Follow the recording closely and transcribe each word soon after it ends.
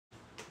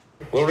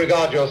will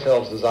regard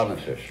yourselves as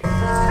unofficial.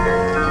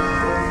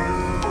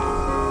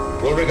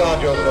 Will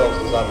regard yourselves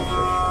as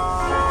unofficial.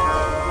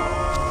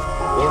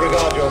 Will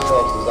regard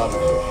yourselves as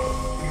unofficial.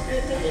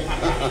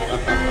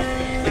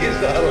 Please,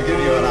 that'll give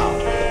you an out.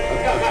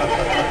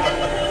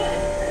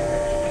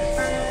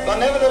 But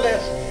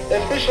nevertheless,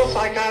 official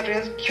psychiatry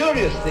has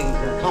curious things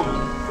in common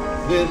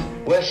with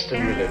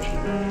Western religion,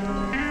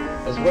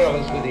 as well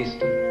as with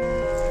Eastern.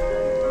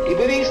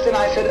 With Eastern,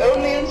 I said,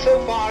 only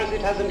insofar as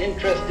it has an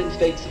interest in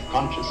states of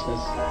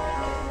consciousness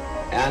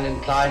and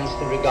inclines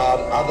to regard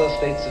other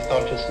states of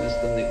consciousness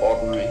than the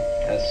ordinary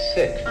as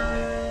sick.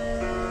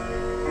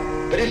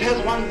 But it has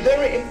one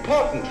very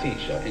important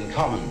feature in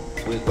common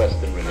with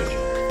Western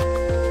religion,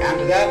 and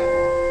to that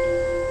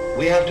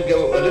we have to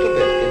go a little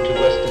bit into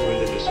Western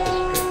religious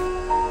history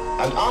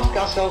and ask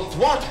ourselves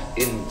what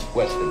in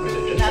Western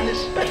religion, and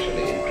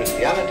especially in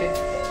Christianity,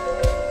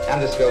 and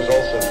this goes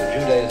also for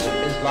Judaism,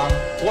 Islam,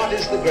 what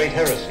is the great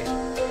heresy?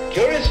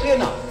 Curiously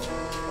enough,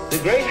 the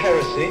great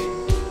heresy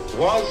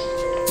was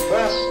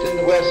first in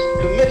the West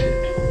committed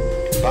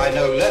by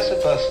no less a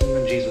person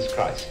than Jesus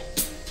Christ,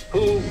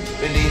 who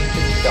believed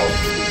himself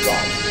to be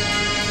God.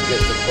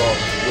 This, of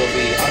course, will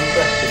be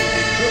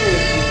unquestionably true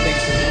if you think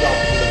of the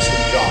Gospel of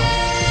St. John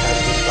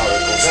as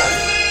historical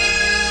value.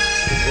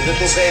 It's a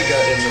little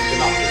vaguer in the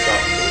Synoptic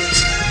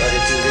Gospels, but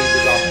if you read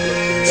the Gospel of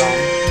St. John,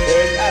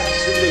 there is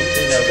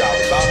absolutely no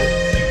doubt about it,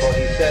 for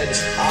he said,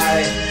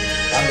 I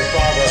and the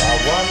Father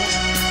are one.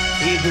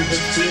 He who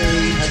has seen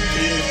me has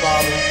seen the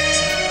Father.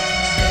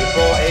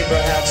 Before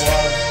Abraham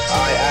was,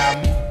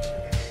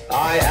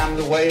 I am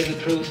the way, the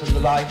truth, and the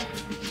life.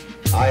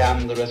 I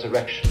am the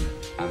resurrection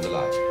and the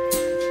life.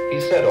 He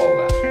said all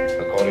that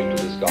according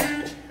to this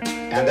gospel.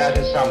 And that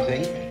is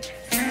something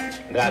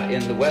that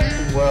in the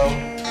Western world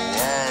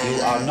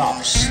you are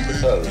not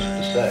supposed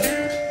to say.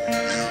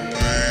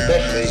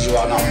 Especially you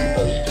are not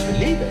supposed to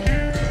believe it.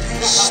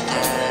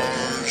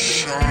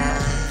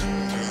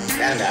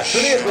 And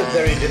naturally it was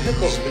very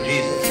difficult for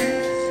Jesus,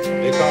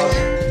 because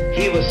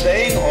he was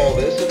saying all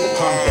this in the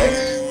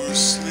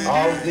context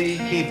of the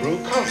Hebrew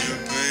culture.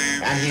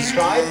 And he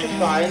tried to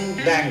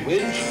find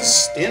language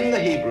in the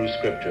Hebrew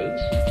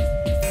scriptures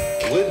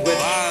with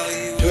which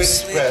to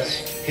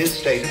express his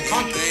state of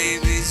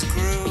consciousness,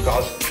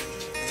 because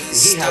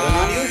he had an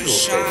unusual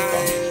state of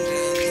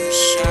consciousness.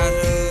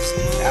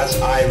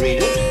 As I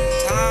read it,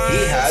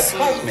 he had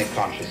cosmic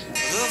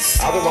consciousness,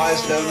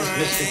 otherwise known as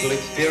mystical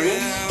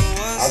experience,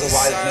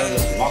 otherwise known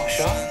as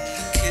moksha,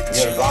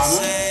 nirvana,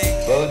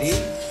 bodhi,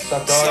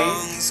 satori,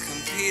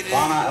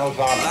 Vana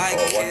Elvana,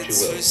 or what you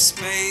will.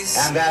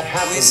 And that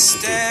happens to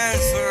be.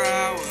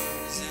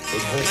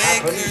 It has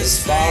happened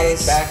as far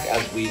back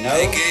as we know.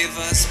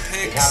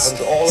 It happens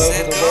all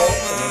over the world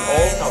and in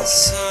all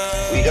cultures.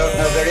 We don't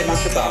know very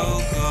much about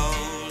it.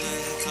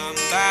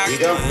 We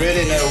don't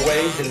really know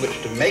ways in which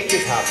to make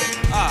it happen,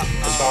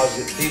 because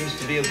it seems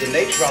to be of the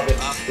nature of it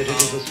that it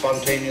is a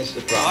spontaneous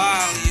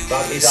occurrence.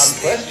 But it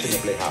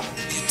unquestionably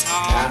happens.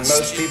 And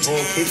most people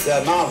keep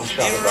their mouths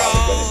shut about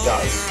it when it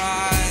does.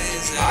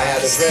 I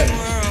had a friend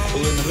who,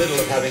 in the middle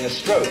of having a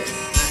stroke,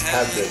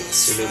 had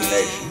this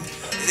illumination.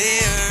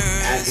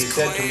 And he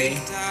said to me,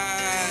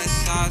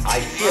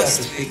 I fear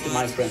to speak to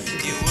my friends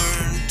with you,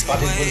 but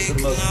it was the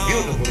most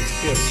beautiful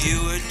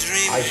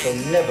experience. I shall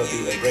never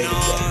be afraid of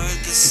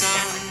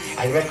death.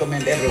 I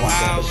recommend everyone to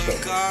have a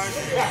stroke.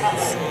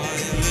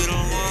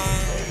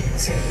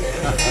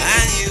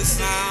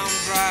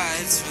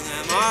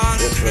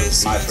 This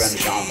was my friend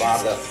Jean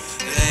Barger.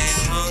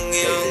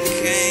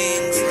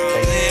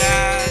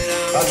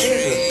 But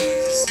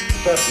Jesus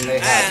certainly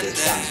had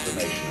this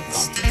transformation of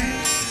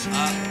consciousness.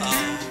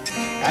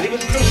 And he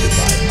was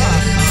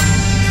crucified.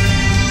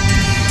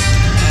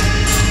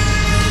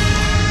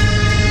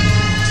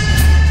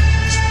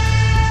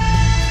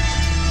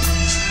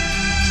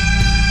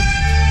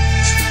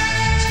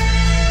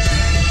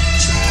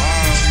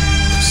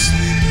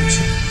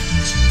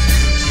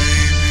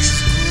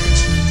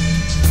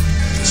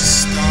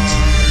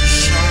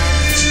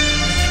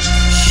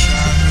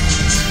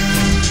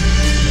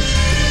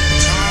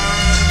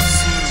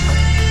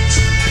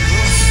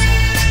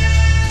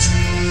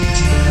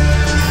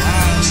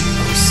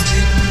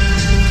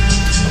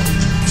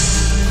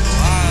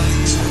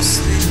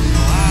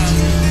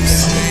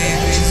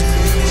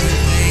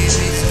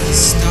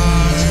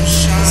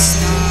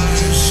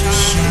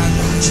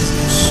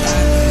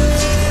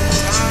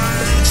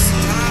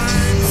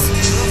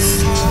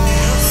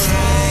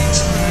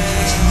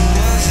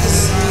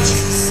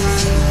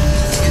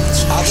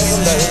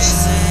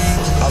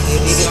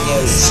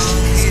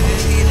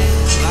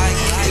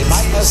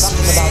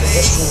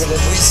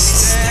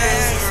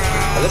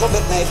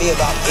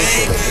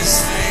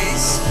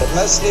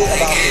 Mostly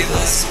about people.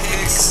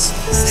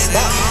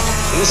 But,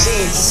 you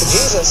see,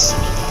 Jesus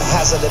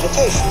has a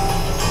limitation,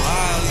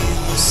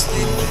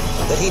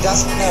 that he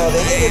doesn't know of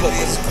any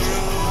religion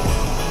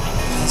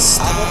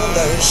other than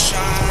those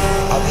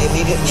of the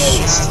immediate Near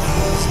East.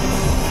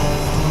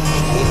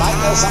 He might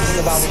know something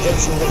about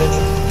Egyptian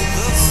religion,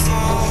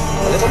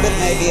 A little bit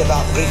maybe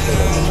about Greek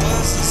religion,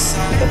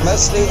 but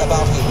mostly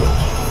about Hebrew.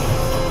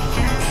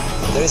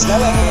 There is no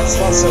evidence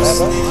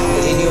whatsoever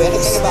that he knew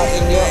anything about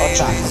India or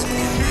China.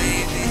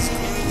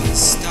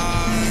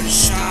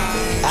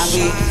 And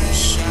the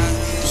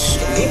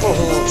people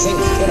who think,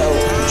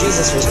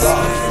 Jesus was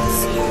God,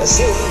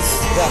 assume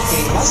that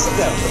he must have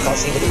known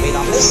because he would have been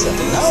omniscient.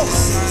 No.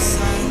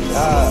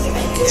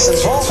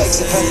 St. Paul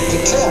makes it perfectly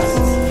clear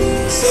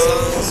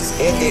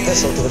in the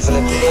epistle to the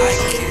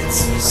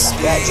Philippians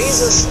that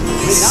Jesus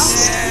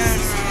renounced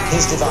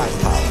his divine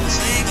powers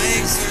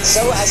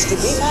so as to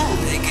be man.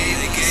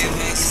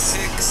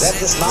 Let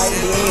this mind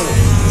be in you,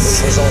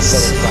 which was also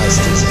in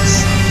Christ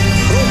Jesus,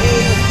 who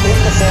being in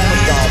the form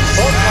of God,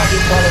 thought not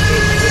equality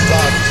with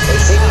God a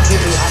thing to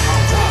be hung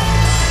on to,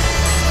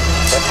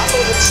 but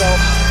humbled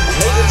himself and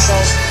made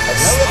himself of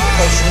no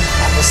reputation,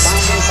 and was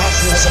found in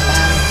fashion as a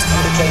man, and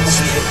became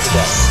obedient to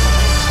death.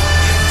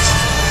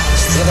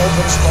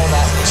 Theologians call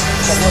that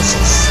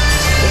kenosis,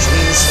 which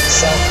means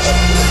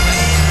self-emptying.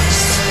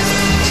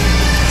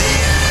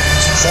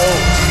 So,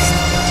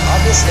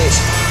 obviously,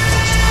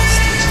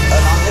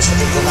 an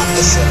omnipotent and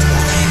omniscient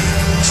man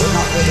would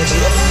not really be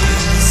a man.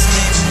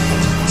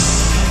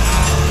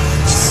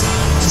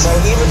 So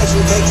even if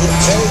you take the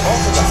very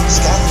orthodox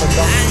Catholic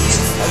doctrine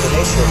of the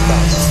nature of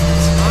Christ,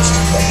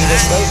 that he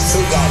was both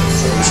true God and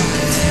true man,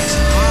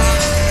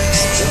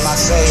 we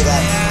must say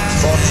that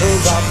for true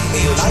God to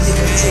be united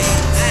with true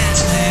man,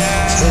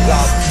 true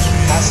God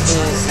has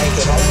to make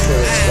a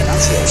voluntary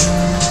renunciation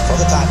for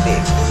the time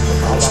being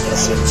of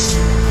omniscience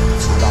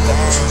and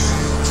omnipotence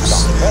and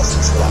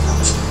omnipresence for that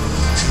matter.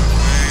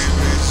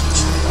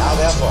 Now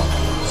therefore,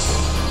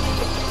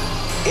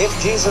 if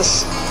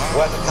Jesus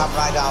were to come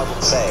right out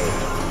and say,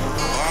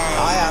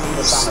 I am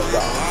the Son of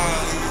God,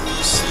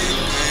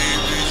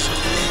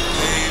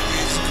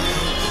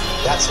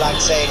 that's like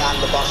saying I'm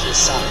the boss's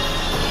son,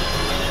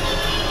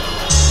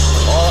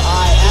 or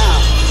I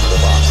am the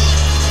boss.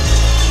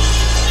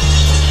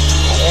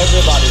 And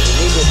everybody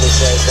immediately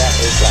says that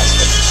is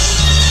blasphemy.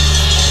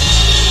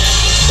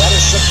 That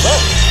is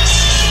subversion.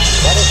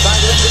 That is trying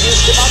to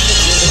introduce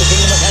democracy into the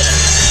kingdom of heaven.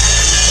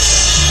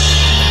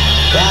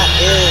 That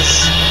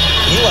is,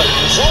 you are a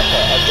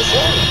usurper of the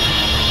throne.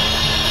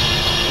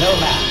 No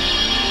man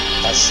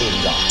has seen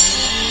God.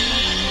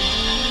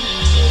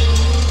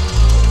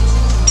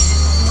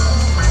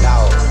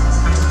 Now,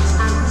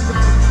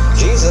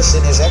 Jesus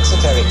in his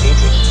exoteric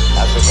teaching,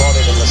 as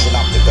recorded in the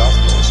Synoptic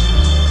Gospels,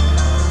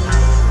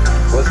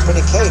 was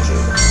pretty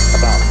cagey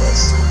about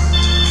this.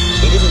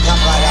 He didn't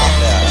come right out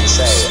there and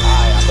say,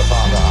 I and the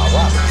Father are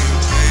one.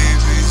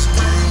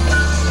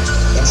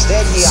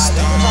 Instead, he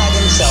identified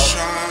himself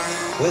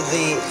with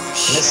the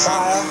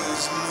Messiah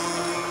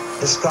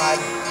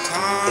described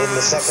in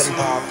the second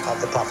part of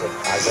the prophet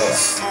Isaiah.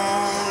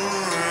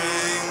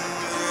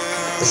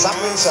 The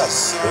suffering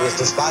servant who is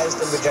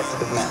despised and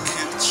rejected of men.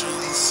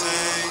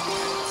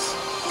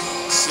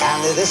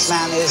 And this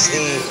man is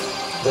the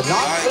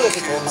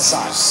non-political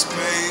Messiah,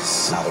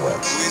 in other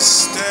words.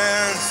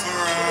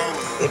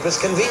 It was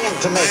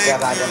convenient to make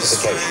that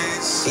identification,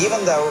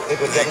 even though it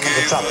would get him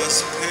into trouble.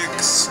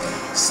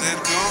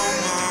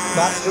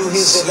 But to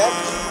his elect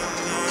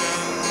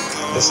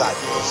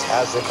disciples,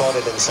 as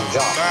recorded in St.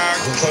 John,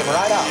 he came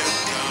right out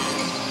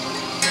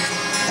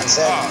and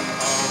said,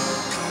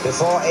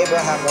 before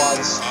Abraham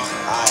was,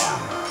 I am.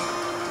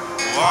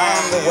 I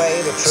am the way,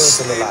 the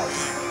truth, and the life.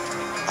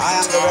 I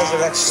am the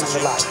resurrection and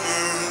the life.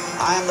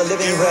 I am the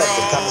living bread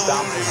that comes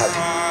down from heaven.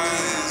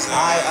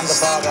 I and the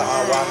Father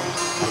are one,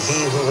 and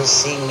he who has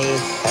seen me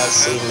has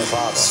seen the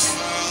Father.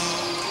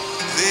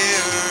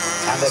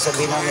 And there can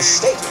be no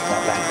mistake in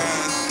that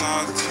language.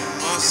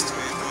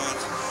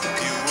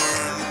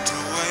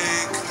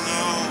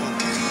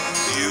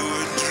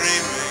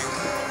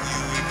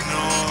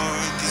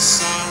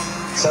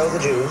 So the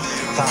Jews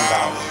found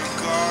out,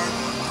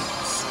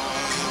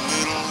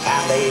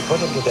 and they put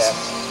him to death,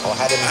 or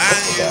had him put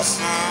to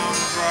death.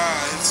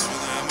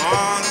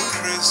 On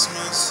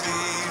Christmas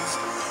Eve,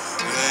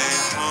 they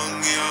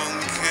hung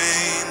young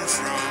Cain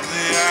from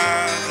the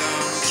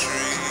Adam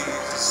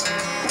trees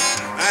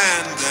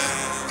and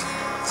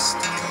danced.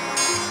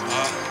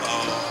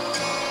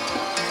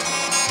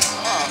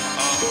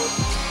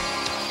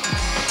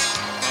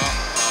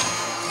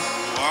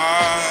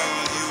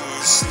 While you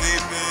were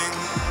sleeping,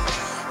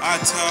 I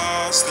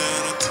tossed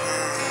and I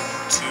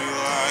turned till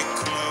I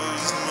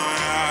closed my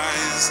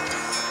eyes,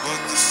 but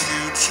the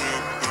future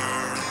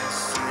burned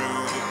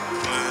through the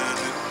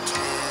planet,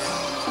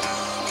 turned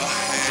a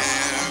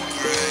hair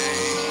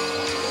gray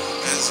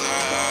as I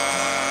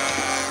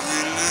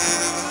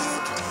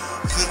relived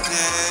the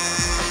day.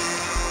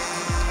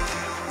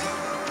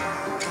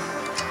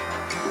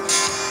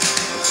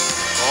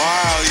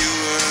 While you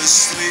were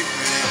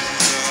sleeping,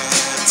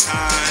 the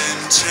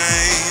time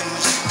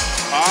changed.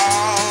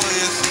 All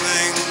your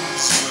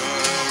things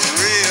were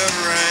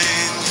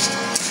rearranged.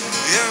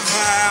 Your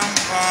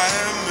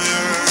vampire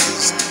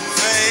mirrors,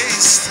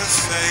 face to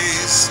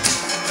face,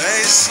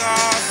 they saw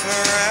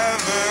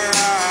forever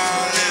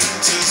out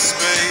into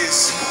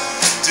space.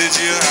 Did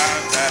you you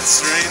have that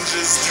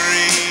strangest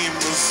dream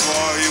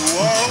before you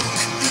woke?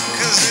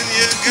 'Cause in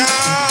your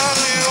gown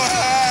you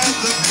had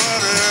the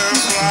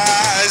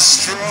butterfly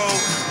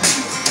stroke.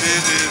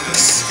 Did it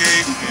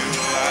escape you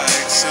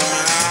like some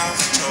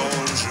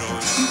half-told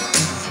joke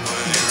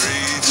when you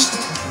reached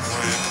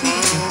for your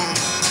plume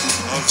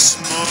of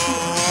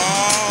smoke?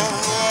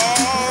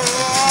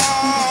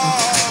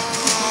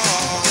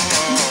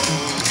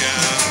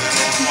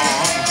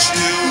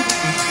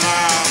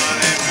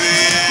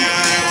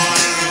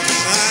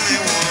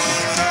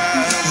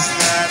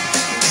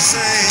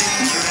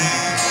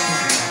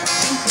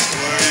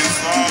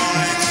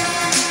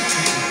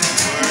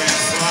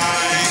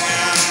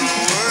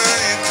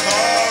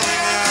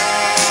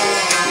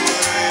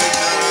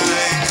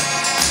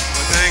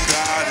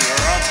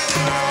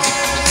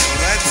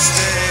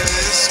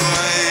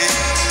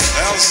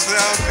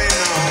 There'll be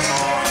no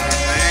more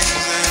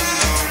things and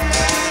no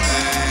more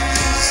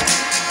days.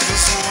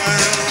 'Cause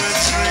when we're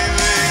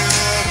dreaming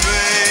the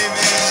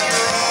babies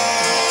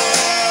grow,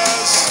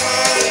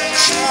 sunshine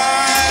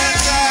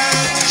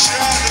and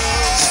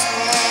shadows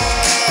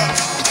fall.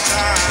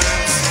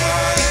 Time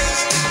flies,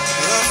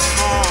 the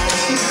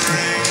phone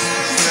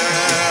rings.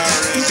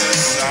 There is a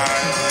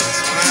silence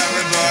when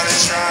everybody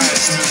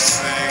tries to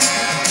sing.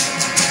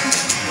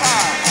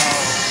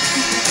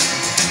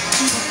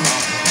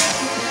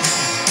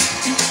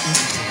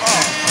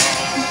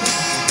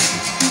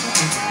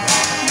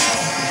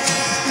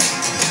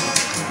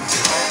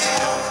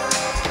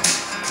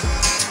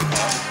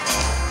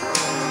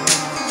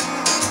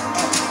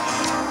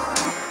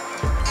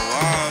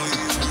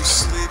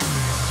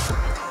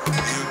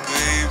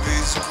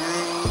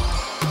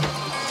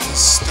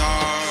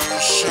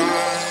 Stars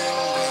shined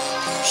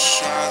and the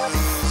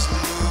shadows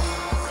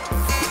moved.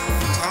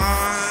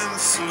 Time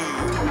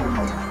flew,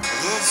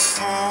 the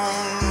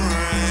phone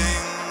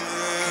rang.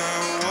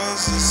 There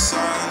was a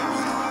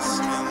silence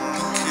and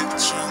the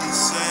kitchen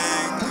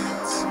sang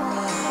its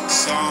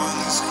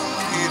songs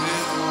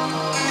competed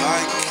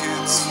like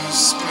kids for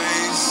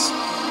space.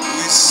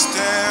 We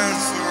stared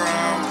for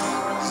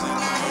hours in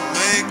our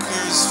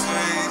maker's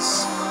face.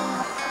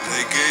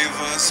 They gave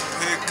us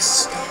pics,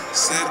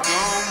 said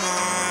go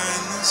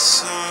mine the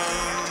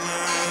sun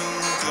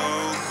and go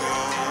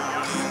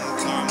gold and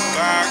come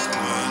back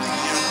when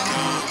you're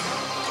done.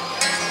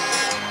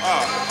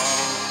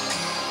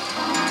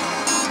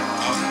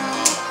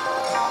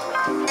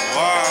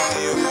 While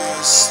you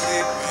were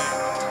sleeping,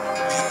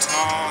 you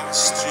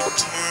tossed, you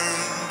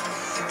turned,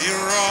 you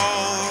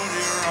rolled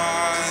your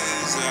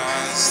eyes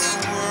as the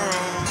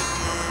world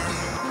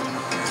burned.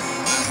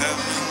 The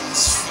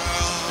heavens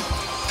fell,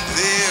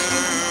 the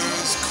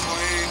earth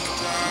quaked.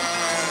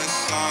 I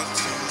thought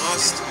you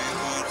must be,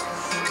 but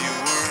you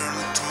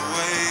weren't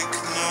awake.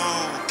 No,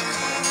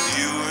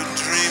 you were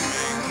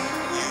dreaming.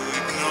 You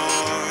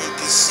ignored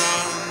the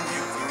sun.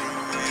 You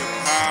grew your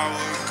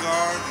power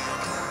garden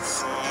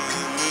for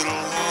the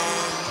little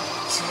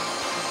ones,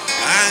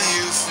 and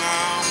you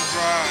found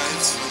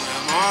brides for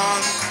them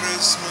on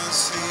Christmas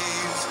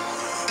Eve.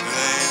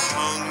 They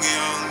hung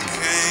young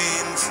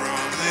Cain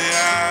from the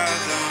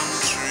Adam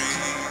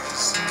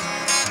trees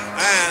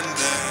and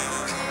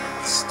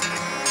danced.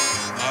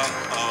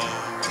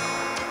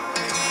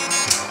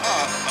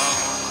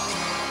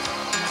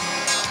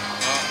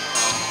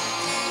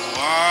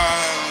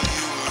 While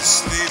you were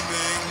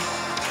sleeping,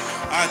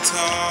 I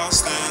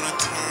tossed and I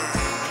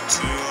turned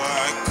till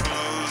I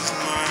closed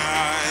my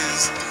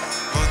eyes.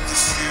 But the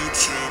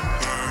future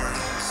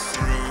burned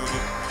through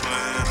the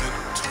planet,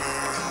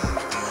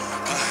 turned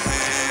a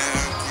hair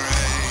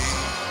gray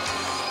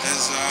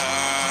as I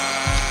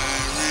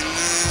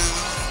relived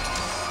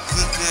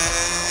the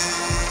day.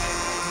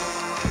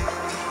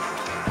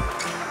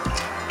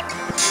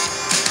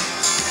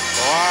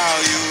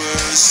 While you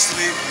were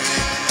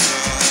sleeping,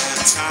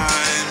 the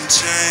time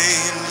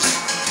changed.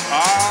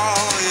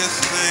 All your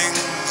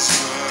things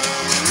were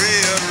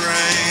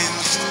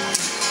rearranged.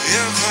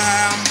 Your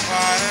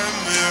vampire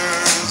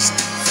mirrors,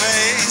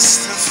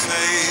 face to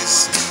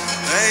face,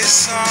 they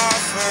saw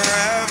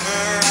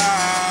forever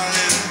out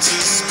into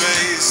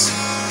space.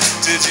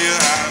 Did you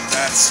have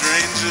that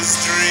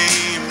strangest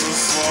dream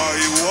before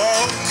you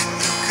woke?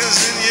 'Cause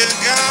in your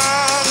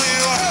gown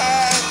you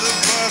had the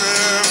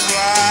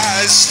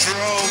butterfly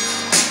stroke.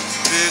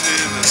 Did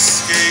it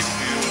escape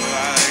you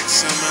like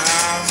some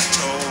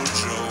half-told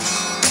joke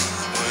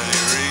when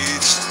you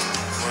reached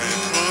for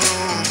your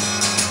plume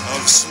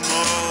of smoke?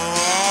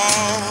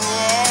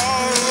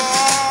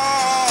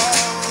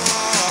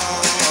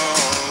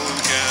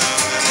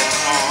 Can it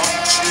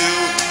haunt you,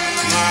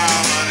 my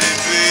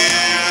honeybee?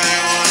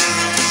 Anyone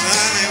who's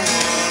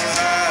anyone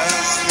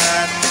has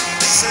that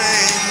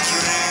same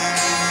dream.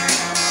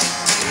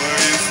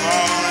 Were you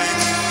falling?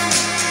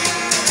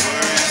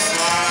 Were you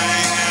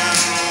flying? And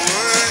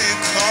were you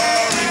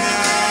calling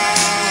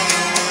out?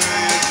 Or were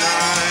you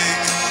dying?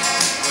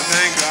 But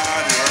thank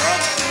God you're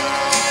up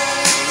now.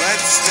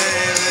 Let's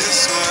stay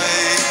this way,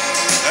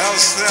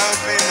 else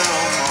there'll be no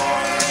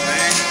more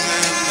things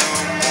and no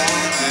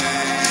more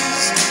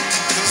days.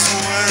 'Cause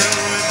when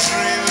we're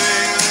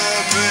dreaming the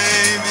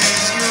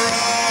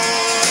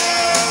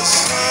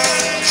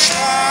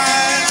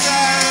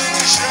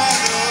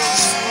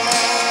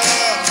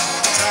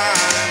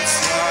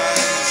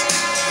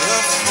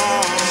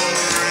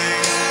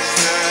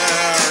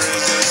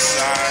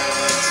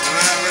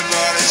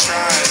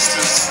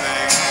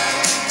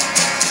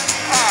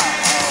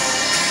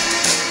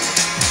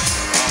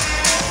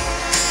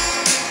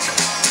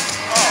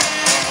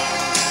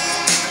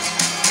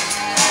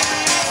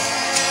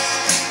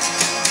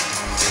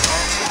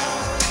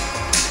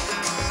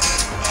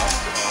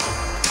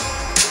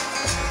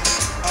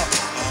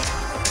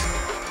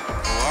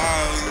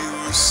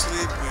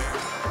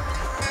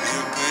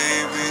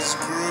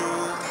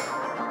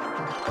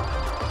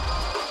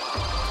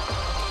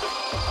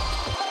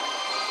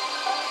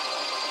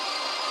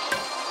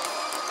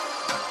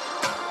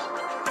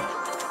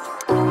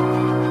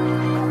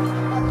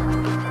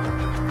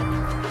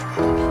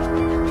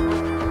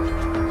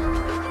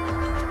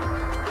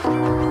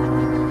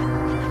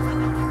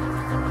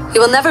You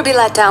will never be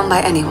let down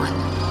by anyone,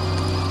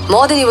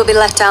 more than you will be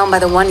let down by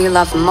the one you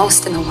love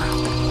most in the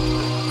world.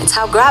 It's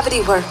how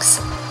gravity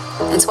works.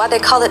 It's why they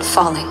call it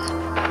falling.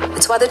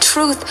 It's why the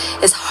truth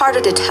is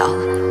harder to tell.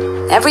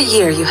 Every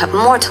year you have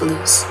more to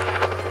lose,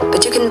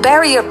 but you can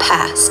bury your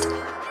past.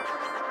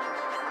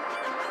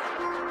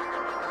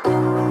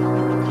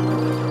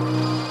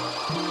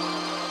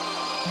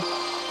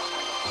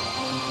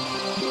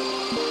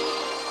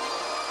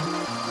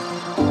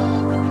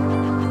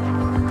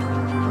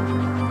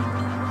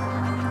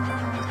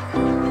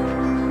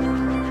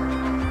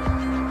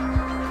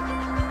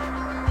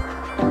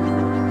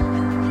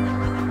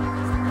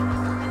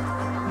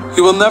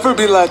 You will never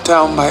be let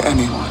down by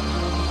anyone,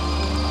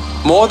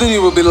 more than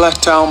you will be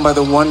let down by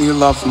the one you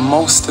love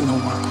most in the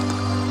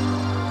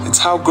world. It's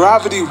how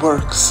gravity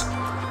works.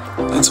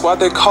 It's why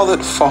they call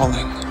it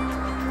falling.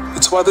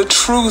 It's why the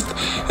truth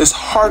is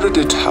harder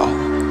to tell.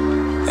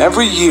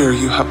 Every year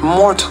you have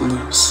more to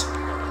lose,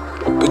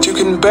 but you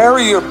can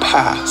bury your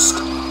past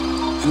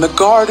in the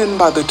garden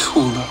by the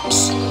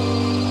tulips.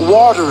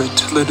 Water it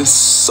till it is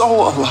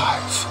so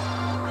alive.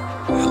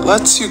 It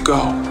lets you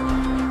go.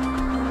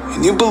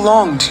 And you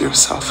belong to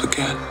yourself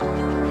again.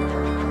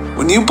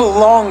 When you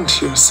belong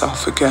to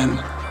yourself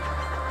again,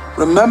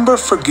 remember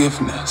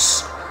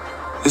forgiveness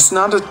is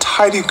not a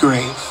tidy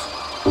grave.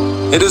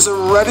 It is a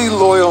ready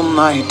loyal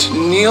knight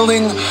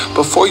kneeling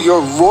before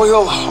your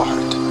royal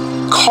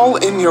heart. Call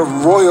in your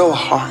royal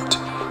heart.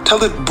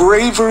 Tell it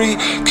bravery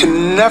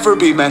can never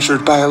be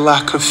measured by a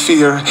lack of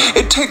fear.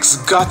 It takes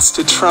guts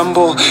to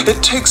tremble.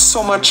 It takes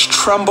so much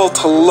tremble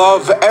to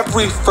love.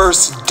 Every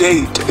first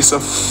date is a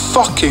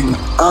fucking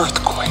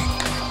earthquake.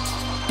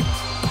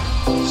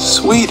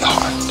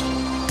 Sweetheart,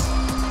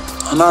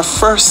 on our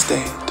first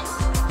date,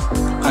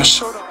 I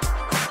showed up.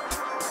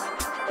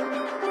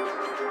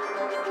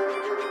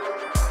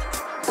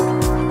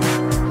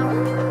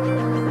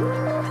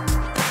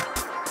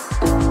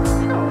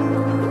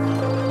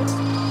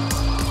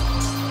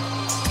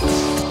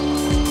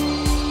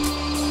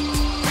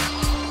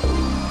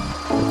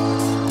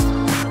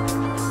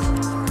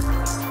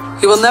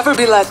 You will never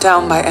be let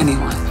down by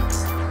anyone.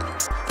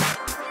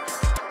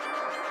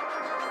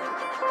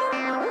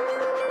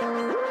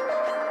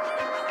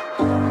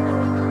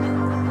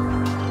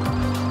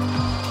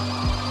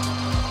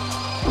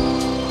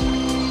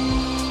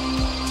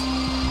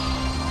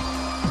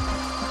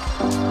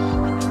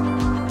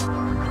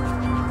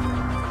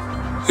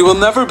 You will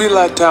never be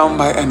let down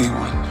by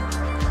anyone,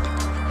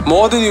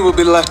 more than you will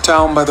be let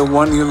down by the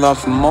one you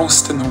love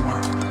most in the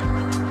world.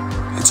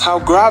 It's how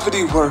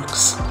gravity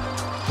works.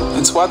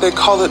 It's why they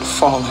call it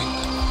falling.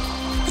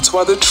 It's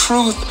why the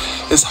truth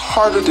is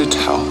harder to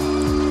tell.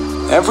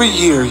 Every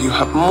year you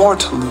have more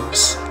to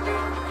lose,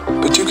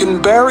 but you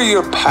can bury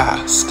your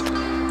past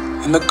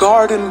in the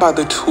garden by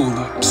the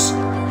tulips.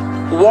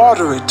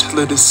 Water it till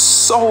it is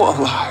so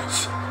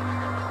alive.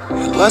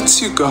 It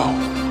lets you go.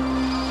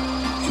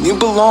 And you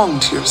belong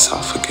to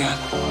yourself again.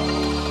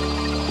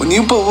 When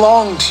you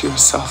belong to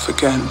yourself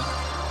again,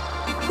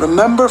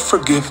 remember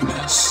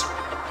forgiveness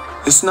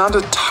is not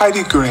a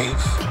tidy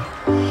grave.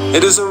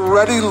 It is a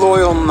ready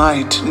loyal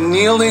knight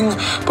kneeling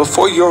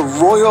before your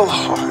royal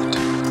heart.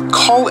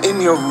 Call in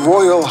your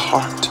royal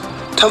heart.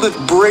 Tell it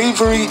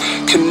bravery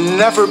can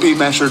never be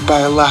measured by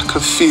a lack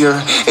of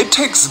fear. It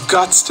takes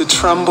guts to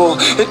tremble.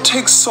 It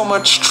takes so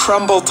much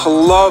tremble to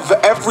love.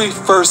 Every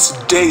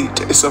first date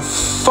is a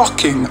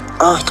fucking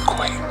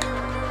earthquake.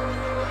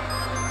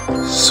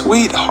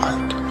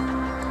 Sweetheart,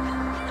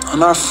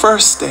 on our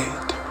first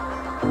date,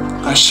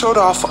 I showed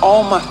off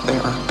all my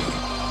therapy.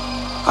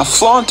 I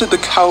flaunted the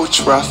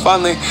couch where I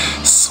finally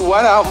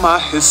sweat out my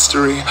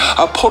history.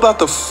 I pulled out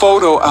the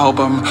photo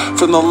album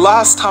from the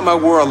last time I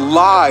wore a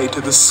lie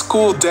to the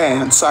school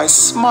dance. I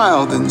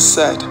smiled and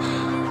said,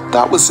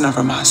 that was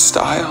never my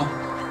style.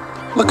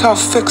 Look how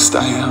fixed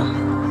I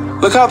am.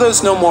 Look how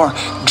there's no more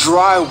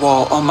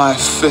drywall on my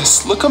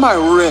fist. Look at my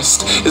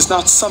wrist. It's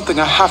not something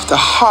I have to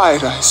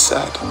hide, I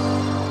said.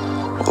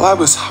 Well, I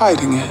was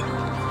hiding it.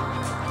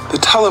 The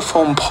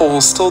telephone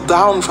pole still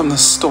down from the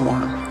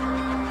storm.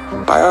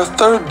 By our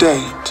third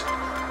date,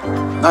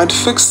 I'd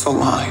fixed the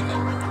line.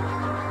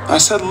 I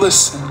said,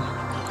 listen,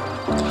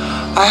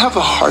 I have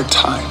a hard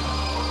time.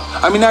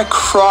 I mean, I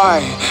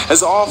cry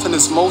as often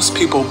as most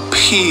people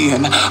pee,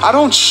 and I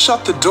don't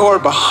shut the door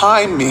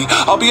behind me.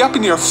 I'll be up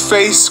in your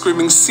face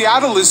screaming,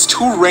 Seattle is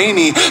too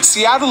rainy.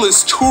 Seattle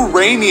is too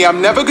rainy.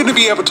 I'm never going to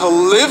be able to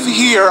live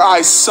here,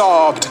 I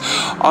sobbed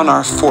on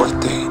our fourth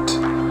date.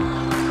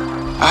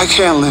 I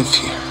can't live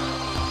here.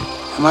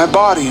 In my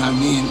body, I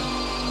mean.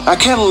 I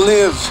can't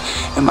live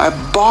in my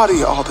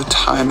body all the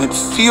time. It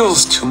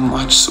feels too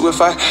much. So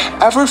if I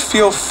ever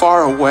feel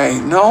far away,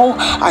 no,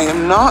 I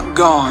am not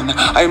gone.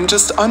 I am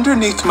just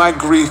underneath my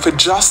grief,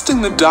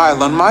 adjusting the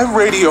dial on my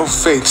radio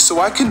faith so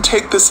I can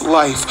take this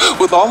life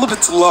with all of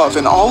its love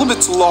and all of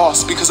its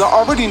loss, because I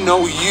already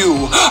know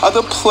you are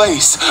the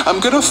place I'm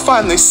gonna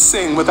finally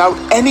sing without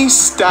any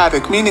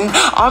static, meaning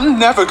I'm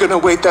never gonna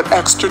wait that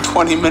extra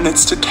 20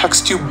 minutes to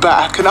text you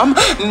back, and I'm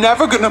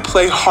never gonna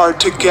play hard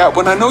to get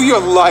when I know your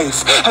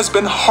life has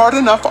been hard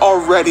enough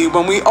already,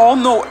 when we all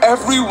know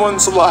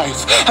everyone's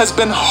life has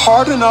been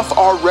hard enough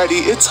already.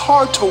 It's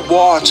hard to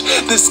watch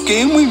this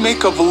game we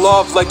make of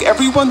love like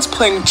everyone's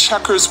playing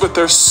checkers with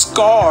their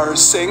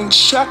scars, saying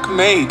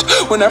checkmate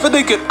whenever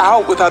they get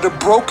out without a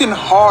broken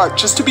heart.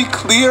 Just to be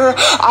clear,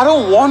 I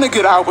don't want to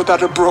get out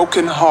without a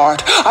broken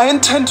heart. I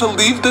intend to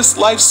leave this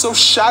life so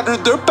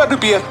shattered there better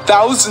be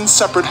 1,000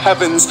 separate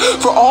heavens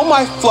for all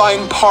my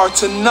flying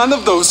parts, and none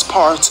of those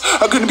parts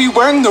are going to be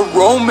wearing the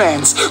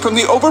romance from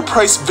the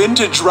overpriced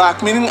vintage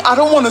rack, meaning I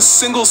don't want a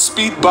single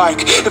speed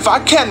bike. If I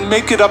can't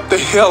make it up the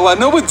hill, I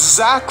know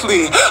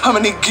exactly how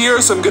many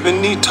gears I'm going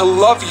to need to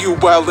love you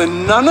well,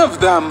 and none of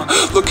them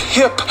look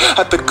hip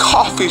at the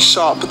coffee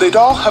shop, but they'd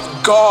all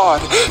have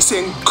God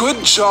saying,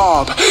 good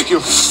job, you're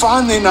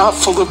finally not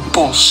full of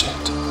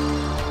bullshit.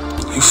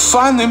 You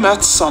finally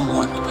met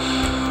someone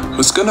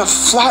who's gonna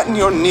flatten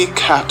your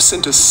kneecaps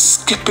into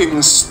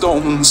skipping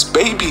stones.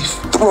 Baby,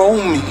 throw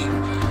me.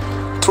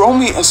 Throw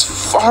me as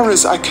far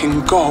as I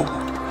can go.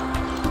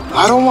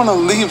 I don't want to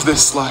leave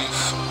this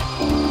life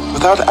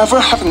without ever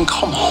having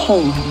come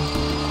home.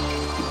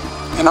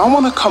 And I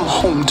want to come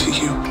home to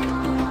you.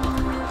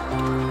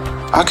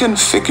 I can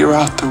figure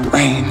out the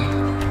rain.